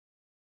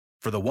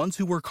For the ones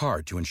who work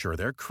hard to ensure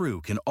their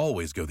crew can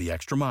always go the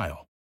extra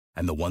mile,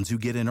 and the ones who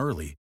get in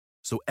early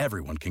so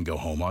everyone can go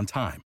home on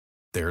time,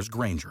 there's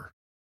Grainger,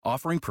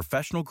 offering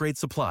professional-grade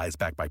supplies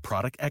backed by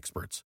product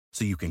experts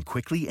so you can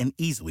quickly and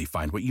easily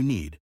find what you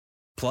need.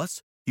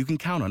 Plus, you can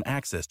count on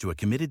access to a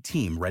committed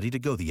team ready to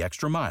go the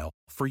extra mile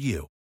for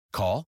you.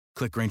 Call,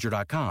 click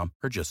Grainger.com,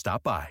 or just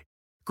stop by.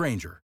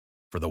 Grainger,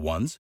 for the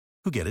ones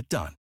who get it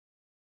done.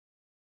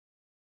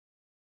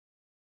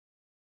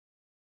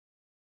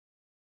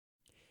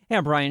 Hey,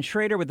 I'm Brian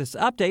Schrader with this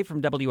update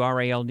from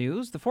WRAL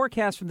News. The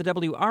forecast from the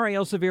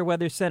WRAL Severe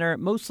Weather Center,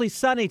 mostly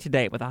sunny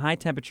today with a high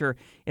temperature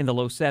in the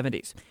low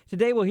 70s.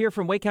 Today we'll hear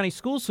from Wake County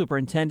School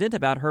Superintendent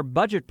about her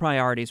budget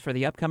priorities for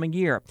the upcoming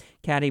year.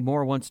 Kathy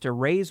Moore wants to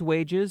raise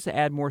wages,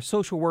 add more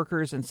social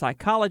workers and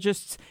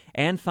psychologists,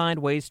 and find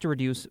ways to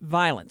reduce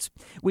violence.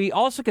 We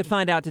also could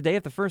find out today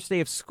if the first day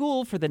of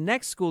school for the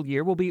next school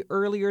year will be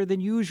earlier than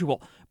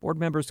usual. Board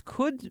members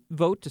could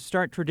vote to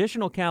start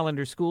traditional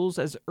calendar schools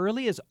as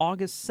early as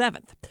August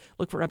 7th.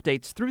 Look for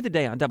updates through the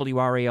day on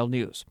WRAL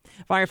News.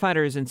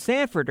 Firefighters in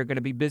Sanford are going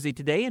to be busy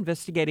today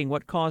investigating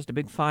what caused a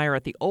big fire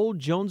at the old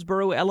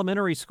Jonesboro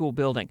Elementary School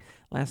building.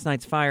 Last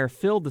night's fire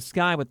filled the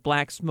sky with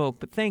black smoke,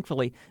 but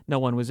thankfully no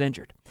one was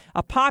injured.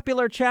 A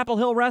popular Chapel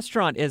Hill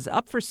restaurant is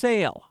up for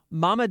sale.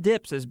 Mama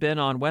Dips has been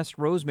on West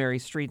Rosemary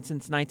Street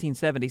since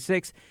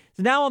 1976. It's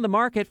now on the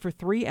market for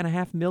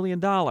 $3.5 million.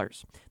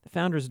 The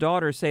founder's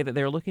daughters say that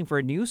they're looking for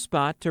a new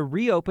spot to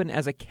reopen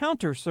as a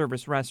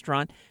counter-service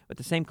restaurant with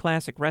the same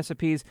classic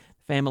recipes.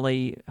 The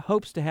family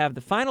hopes to have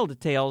the final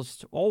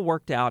details all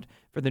worked out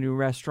for the new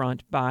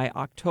restaurant by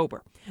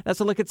October. That's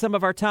a look at some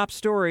of our top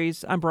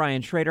stories. I'm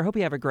Brian Schrader. Hope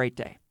you have a great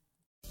day.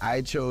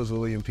 I chose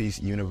William P.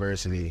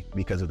 University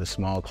because of the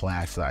small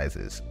class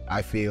sizes.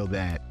 I feel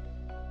that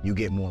you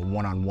get more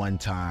one-on-one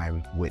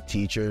time with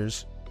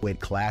teachers. With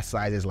class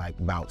sizes like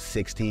about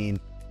 16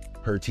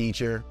 per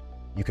teacher,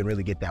 you can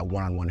really get that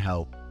one-on-one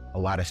help a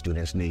lot of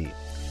students need.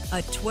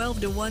 A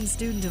 12-to-1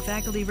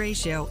 student-to-faculty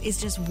ratio is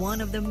just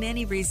one of the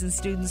many reasons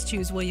students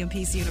choose William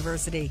Peace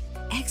University.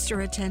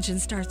 Extra attention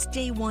starts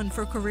day one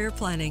for career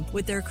planning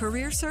with their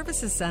Career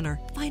Services Center.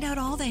 Find out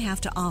all they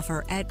have to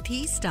offer at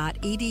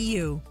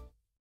peace.edu.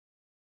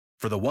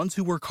 For the ones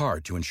who work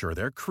hard to ensure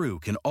their crew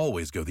can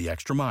always go the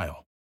extra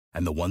mile,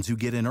 and the ones who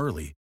get in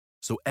early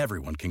so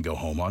everyone can go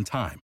home on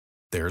time,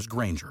 there's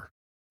Grainger,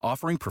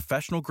 offering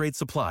professional-grade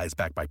supplies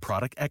backed by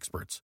product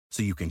experts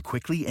so you can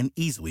quickly and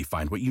easily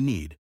find what you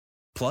need.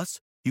 Plus,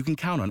 you can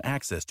count on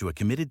access to a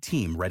committed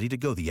team ready to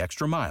go the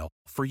extra mile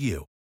for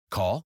you.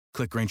 Call,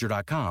 click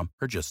Grainger.com,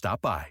 or just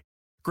stop by.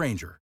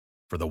 Grainger,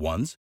 for the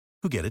ones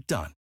who get it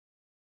done.